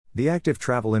The Active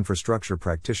Travel Infrastructure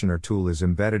Practitioner tool is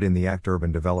embedded in the ACT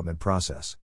urban development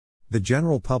process. The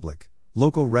general public,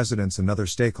 local residents and other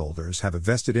stakeholders have a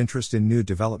vested interest in new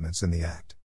developments in the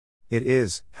ACT. It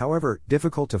is, however,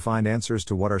 difficult to find answers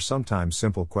to what are sometimes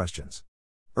simple questions.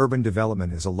 Urban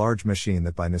development is a large machine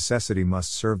that by necessity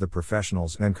must serve the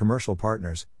professionals and commercial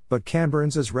partners, but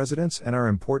Canberrans as residents and are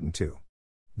important too.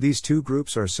 These two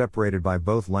groups are separated by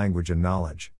both language and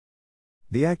knowledge.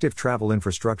 The Active Travel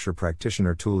Infrastructure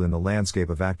Practitioner tool in the landscape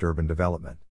of ACT urban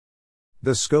development.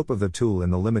 The scope of the tool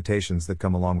and the limitations that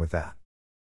come along with that.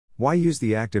 Why use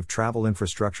the Active Travel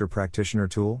Infrastructure Practitioner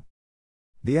tool?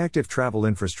 The Active Travel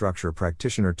Infrastructure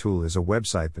Practitioner tool is a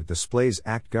website that displays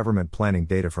ACT government planning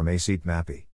data from ACT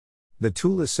Mappy. The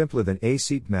tool is simpler than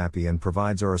ACT Mappy and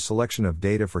provides a selection of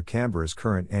data for Canberra's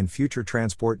current and future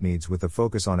transport needs with a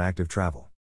focus on active travel.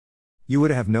 You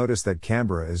would have noticed that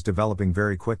Canberra is developing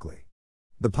very quickly.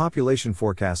 The population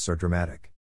forecasts are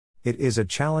dramatic. It is a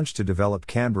challenge to develop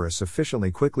Canberra sufficiently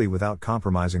quickly without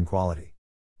compromising quality.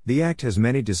 The Act has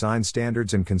many design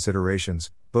standards and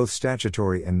considerations, both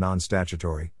statutory and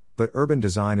non-statutory, but urban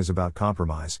design is about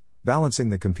compromise, balancing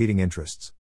the competing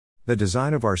interests. The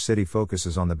design of our city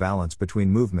focuses on the balance between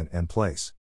movement and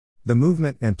place. The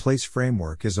movement and place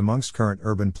framework is amongst current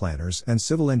urban planners and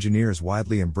civil engineers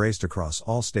widely embraced across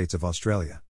all states of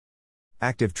Australia.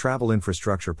 Active Travel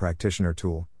Infrastructure Practitioner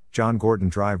Tool, John Gordon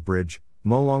Drive Bridge,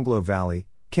 Molonglo Valley,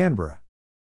 Canberra.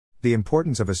 The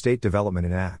importance of estate development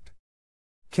in ACT.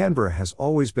 Canberra has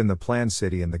always been the planned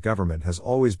city and the government has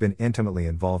always been intimately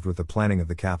involved with the planning of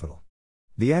the capital.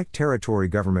 The ACT Territory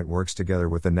Government works together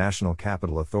with the National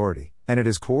Capital Authority, and it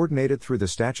is coordinated through the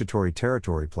Statutory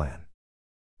Territory Plan.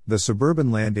 The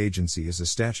Suburban Land Agency is a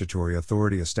statutory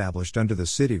authority established under the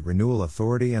City Renewal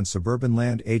Authority and Suburban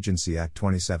Land Agency Act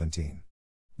 2017.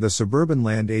 The Suburban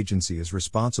Land Agency is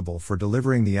responsible for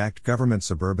delivering the ACT Government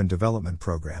Suburban Development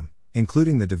Program,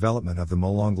 including the development of the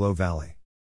Molonglo Valley.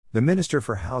 The Minister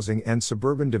for Housing and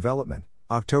Suburban Development,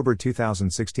 October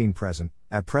 2016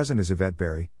 at present is Yvette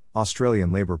Berry,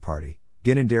 Australian Labor Party,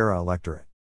 Ginninderra electorate.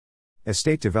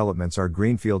 Estate developments are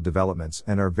greenfield developments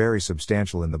and are very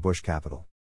substantial in the bush capital.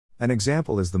 An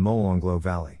example is the Molonglo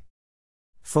Valley.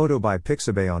 Photo by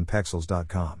Pixabay on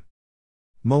Pexels.com.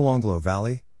 Molonglo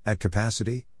Valley, at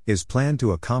capacity, is planned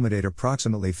to accommodate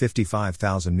approximately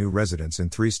 55,000 new residents in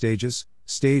 3 stages,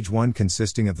 Stage 1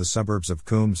 consisting of the suburbs of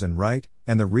Coombs and Wright,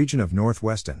 and the region of North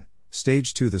Weston,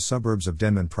 Stage 2 the suburbs of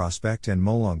Denman Prospect and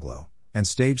Molonglo, and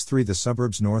Stage 3 the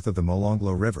suburbs north of the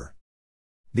Molonglo River.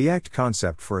 The ACT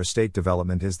concept for estate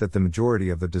development is that the majority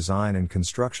of the design and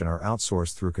construction are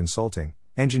outsourced through consulting,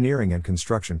 engineering and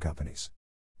construction companies.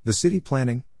 The city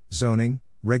planning, zoning,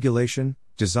 regulation,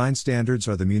 design standards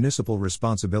are the municipal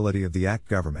responsibility of the ACT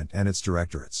government and its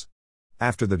directorates.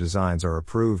 After the designs are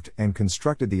approved and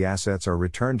constructed, the assets are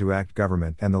returned to ACT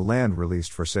government and the land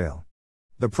released for sale.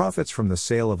 The profits from the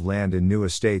sale of land in new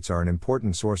estates are an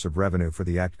important source of revenue for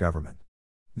the ACT government.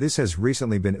 This has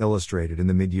recently been illustrated in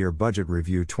the Mid-Year Budget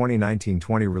Review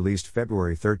 2019-20 released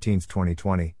February 13,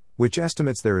 2020, which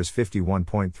estimates there is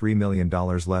 $51.3 million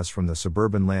less from the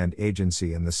Suburban Land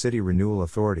Agency and the City Renewal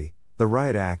Authority, the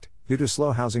Riot Act, due to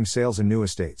slow housing sales in new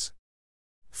estates.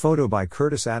 Photo by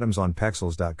Curtis Adams on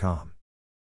Pexels.com.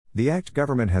 The ACT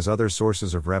government has other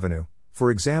sources of revenue,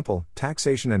 for example,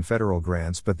 taxation and federal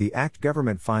grants, but the ACT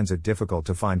government finds it difficult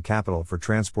to find capital for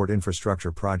transport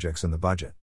infrastructure projects in the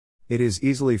budget. It is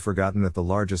easily forgotten that the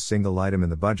largest single item in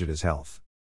the budget is health.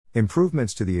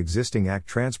 Improvements to the existing ACT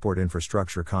transport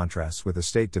infrastructure contrasts with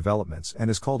estate developments and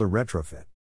is called a retrofit.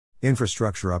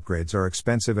 Infrastructure upgrades are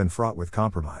expensive and fraught with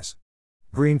compromise.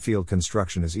 Greenfield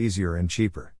construction is easier and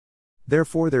cheaper.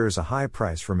 Therefore, there is a high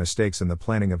price for mistakes in the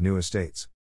planning of new estates.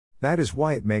 That is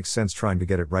why it makes sense trying to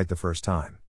get it right the first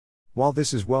time. While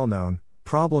this is well known,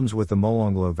 problems with the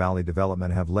Molonglo Valley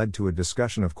development have led to a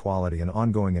discussion of quality and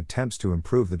ongoing attempts to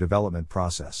improve the development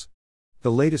process.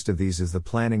 The latest of these is the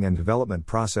planning and development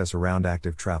process around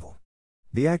active travel.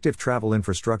 The Active Travel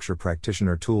Infrastructure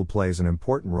Practitioner tool plays an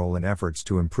important role in efforts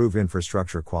to improve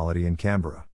infrastructure quality in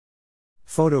Canberra.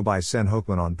 Photo by Sen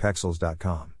Hoekman on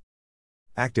Pexels.com.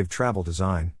 Active Travel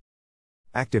Design.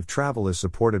 Active travel is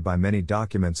supported by many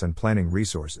documents and planning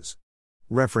resources.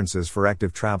 References for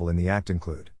active travel in the ACT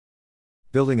include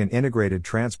Building an Integrated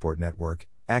Transport Network,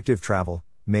 Active Travel,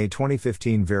 May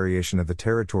 2015 variation of the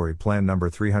Territory Plan No.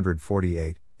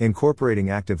 348, Incorporating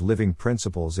Active Living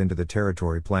Principles into the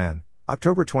Territory Plan,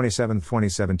 October 27,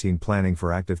 2017 Planning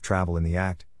for Active Travel in the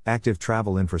ACT, Active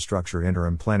Travel Infrastructure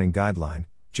Interim Planning Guideline,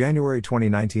 January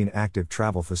 2019 Active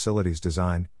Travel Facilities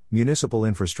Design, Municipal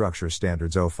Infrastructure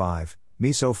Standards 05,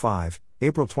 MES 05,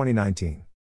 April 2019.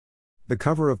 The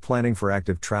cover of Planning for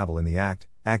Active Travel in the ACT,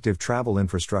 Active Travel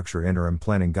Infrastructure Interim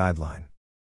Planning Guideline.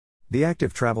 The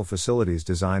Active Travel Facilities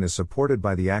design is supported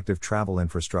by the Active Travel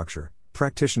Infrastructure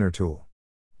Practitioner tool.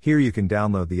 Here you can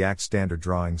download the ACT standard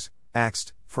drawings,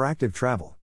 ACT, for active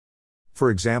travel. For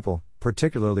example,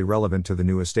 particularly relevant to the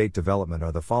new estate development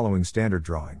are the following standard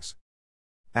drawings.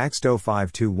 ACT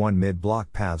 0521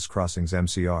 Mid-Block Paths Crossings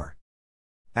MCR.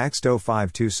 ACT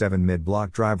 0527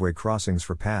 Mid-Block Driveway Crossings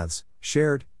for Paths,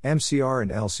 Shared, MCR and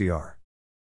LCR.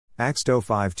 ACT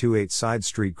 0528 Side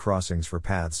Street Crossings for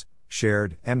Paths,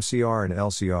 Shared, MCR and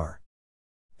LCR.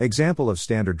 Example of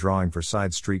standard drawing for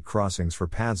side street crossings for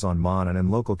paths on MON and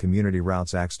in local community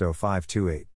routes ACT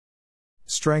 0528.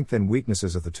 Strength and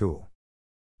weaknesses of the tool.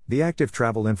 The Active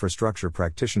Travel Infrastructure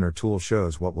Practitioner tool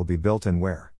shows what will be built and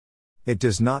where. It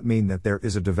does not mean that there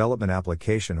is a development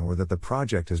application or that the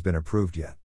project has been approved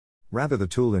yet. Rather, the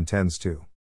tool intends to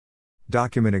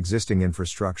document existing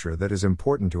infrastructure that is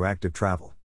important to active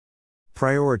travel.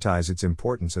 Prioritize its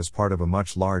importance as part of a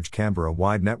much large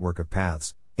Canberra-wide network of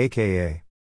paths, aka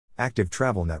Active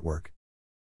Travel Network.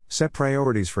 Set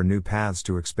priorities for new paths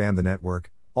to expand the network.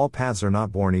 All paths are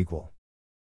not born equal.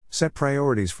 Set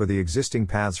priorities for the existing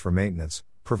paths for maintenance,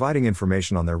 providing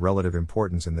information on their relative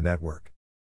importance in the network.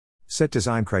 Set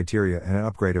design criteria and an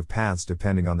upgrade of paths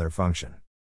depending on their function.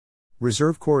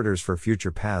 Reserve corridors for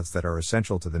future paths that are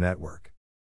essential to the network.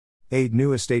 Aid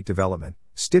new estate development.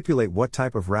 Stipulate what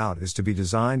type of route is to be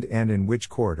designed and in which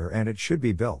corridor and it should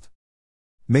be built.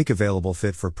 Make available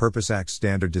fit-for-purpose ACT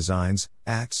standard designs,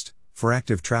 ACT, for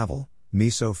active travel,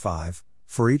 MISO 5,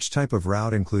 for each type of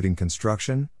route including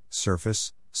construction,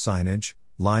 surface, signage,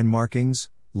 line markings,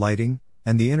 lighting,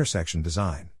 and the intersection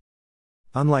design.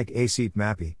 Unlike ACT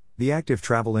MAPI, the Active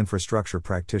Travel Infrastructure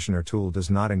Practitioner tool does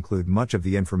not include much of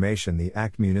the information the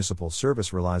ACT Municipal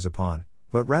Service relies upon,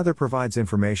 but rather provides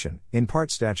information, in part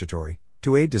statutory,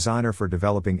 to aid designer for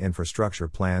developing infrastructure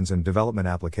plans and development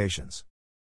applications.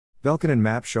 Belkin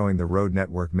map showing the road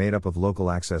network made up of local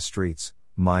access streets,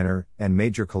 minor and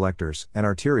major collectors, and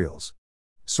arterials.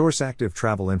 Source Active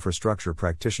Travel Infrastructure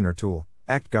Practitioner tool,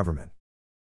 ACT Government.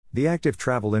 The Active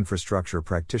Travel Infrastructure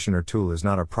Practitioner tool is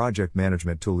not a project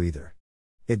management tool either.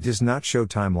 It does not show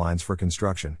timelines for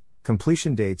construction,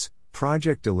 completion dates,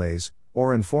 project delays,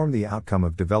 or inform the outcome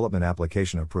of development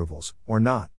application approvals, or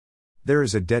not. There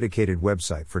is a dedicated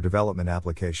website for development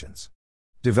applications.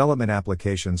 Development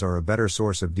applications are a better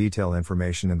source of detailed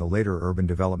information in the later urban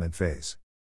development phase.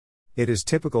 It is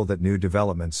typical that new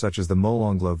developments such as the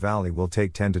Molonglo Valley will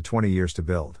take 10 to 20 years to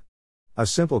build. A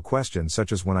simple question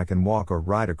such as when I can walk or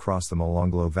ride across the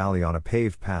Molonglo Valley on a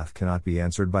paved path cannot be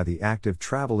answered by the Active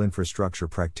Travel Infrastructure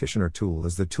Practitioner tool,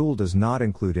 as the tool does not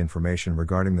include information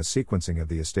regarding the sequencing of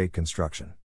the estate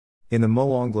construction. In the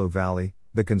Molonglo Valley,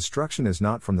 the construction is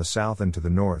not from the south and to the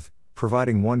north,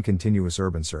 providing one continuous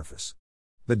urban surface.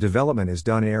 The development is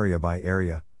done area by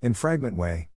area, in fragment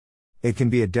way. It can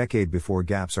be a decade before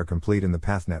gaps are complete in the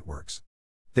path networks.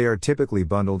 They are typically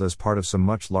bundled as part of some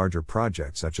much larger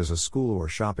project such as a school or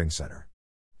shopping center.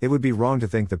 It would be wrong to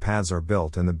think the paths are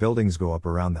built and the buildings go up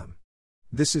around them.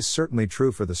 This is certainly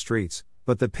true for the streets,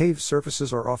 but the paved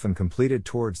surfaces are often completed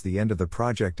towards the end of the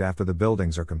project after the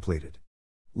buildings are completed.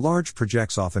 Large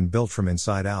projects often built from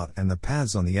inside out and the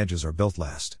paths on the edges are built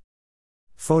last.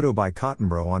 Photo by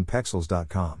Cottonbro on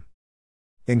Pexels.com.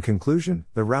 In conclusion,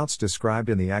 the routes described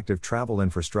in the Active Travel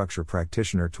Infrastructure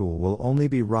Practitioner tool will only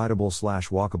be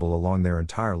rideable/walkable along their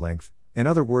entire length, in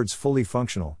other words fully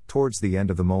functional, towards the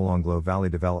end of the Molonglo Valley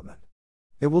development.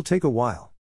 It will take a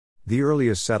while. The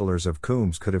earliest settlers of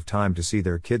Coombs could have time to see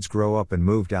their kids grow up and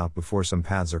moved out before some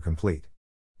paths are complete.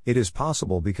 It is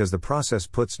possible because the process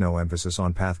puts no emphasis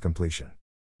on path completion.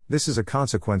 This is a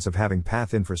consequence of having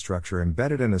path infrastructure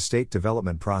embedded in a state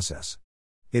development process.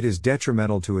 It is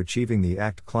detrimental to achieving the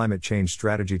ACT Climate Change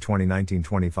Strategy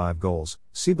 2019-25 goals,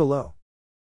 see below.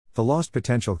 The lost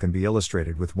potential can be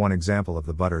illustrated with one example of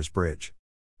the Butters Bridge.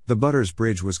 The Butters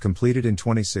Bridge was completed in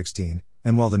 2016,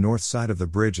 and while the north side of the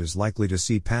bridge is likely to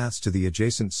see paths to the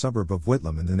adjacent suburb of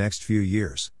Whitlam in the next few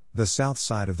years, the south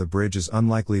side of the bridge is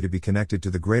unlikely to be connected to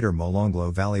the greater Molonglo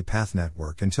Valley path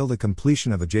network until the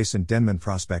completion of adjacent Denman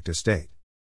Prospect Estate.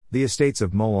 The estates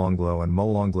of Molonglo and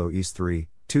Molonglo East 3,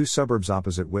 two suburbs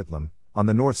opposite Whitlam, on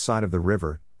the north side of the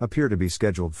river, appear to be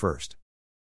scheduled first.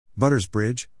 Butters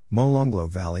Bridge, Molonglo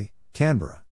Valley,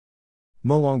 Canberra.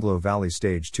 Molonglo Valley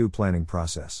Stage 2 Planning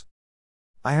Process.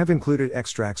 I have included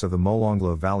extracts of the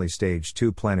Molonglo Valley Stage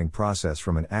 2 planning process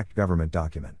from an ACT government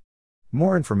document.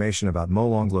 More information about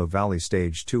Molonglo Valley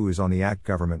Stage 2 is on the ACT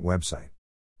government website.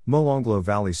 Molonglo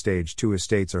Valley Stage 2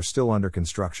 estates are still under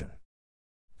construction.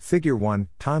 Figure 1,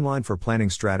 Timeline for Planning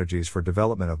Strategies for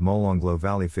Development of Molonglo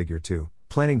Valley. Figure 2,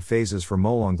 Planning Phases for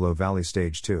Molonglo Valley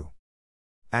Stage 2.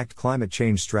 ACT Climate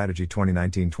Change Strategy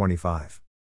 2019-25.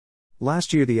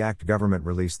 Last year the ACT government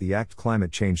released the ACT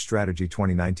Climate Change Strategy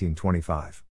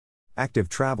 2019-25. Active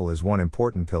travel is one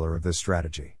important pillar of this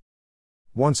strategy.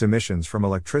 Once emissions from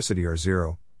electricity are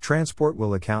zero, transport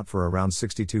will account for around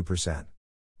 62%.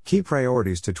 Key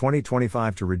priorities to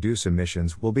 2025 to reduce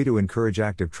emissions will be to encourage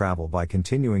active travel by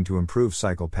continuing to improve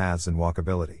cycle paths and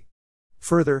walkability.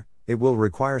 Further, it will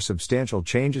require substantial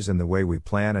changes in the way we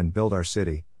plan and build our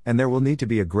city, and there will need to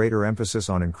be a greater emphasis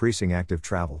on increasing active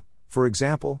travel, for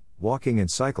example, walking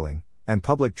and cycling, and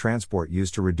public transport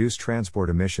use to reduce transport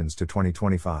emissions to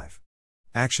 2025.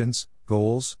 Actions,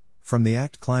 goals, from the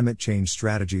ACT Climate Change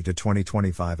Strategy to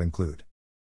 2025 include: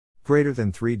 greater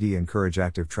than 3D encourage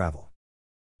active travel.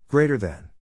 Greater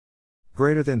than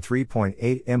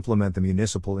 3.8 implement the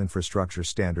municipal infrastructure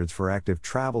standards for active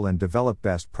travel and develop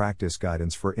best practice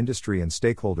guidance for industry and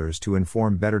stakeholders to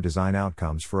inform better design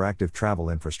outcomes for active travel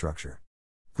infrastructure.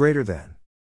 Greater than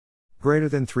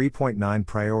 3.9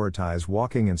 prioritize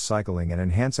walking and cycling and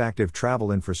enhance active travel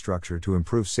infrastructure to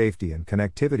improve safety and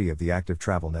connectivity of the active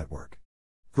travel network.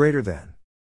 Greater than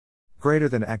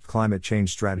ACT Climate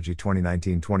Change Strategy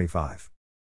 2019-25.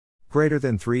 Greater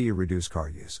than 3 reduce car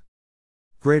use.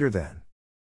 Greater than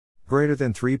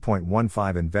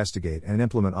 3.15 investigate and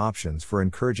implement options for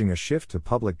encouraging a shift to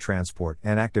public transport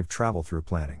and active travel through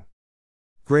planning.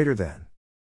 Greater than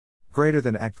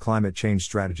ACT Climate Change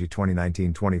Strategy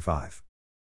 2019-25.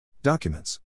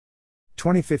 Documents.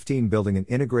 2015 Building an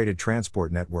Integrated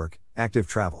Transport Network, Active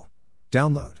Travel.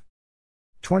 Download.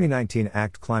 2019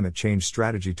 ACT Climate Change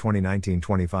Strategy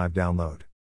 2019-25 Download.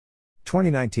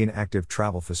 2019 Active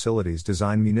Travel Facilities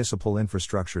Design Municipal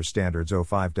Infrastructure Standards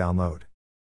 05 Download.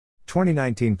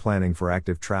 2019 Planning for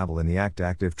Active Travel in the ACT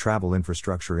Active Travel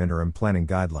Infrastructure Interim Planning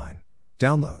Guideline.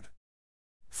 Download.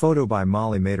 Photo by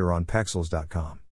Molly Mader on Pexels.com.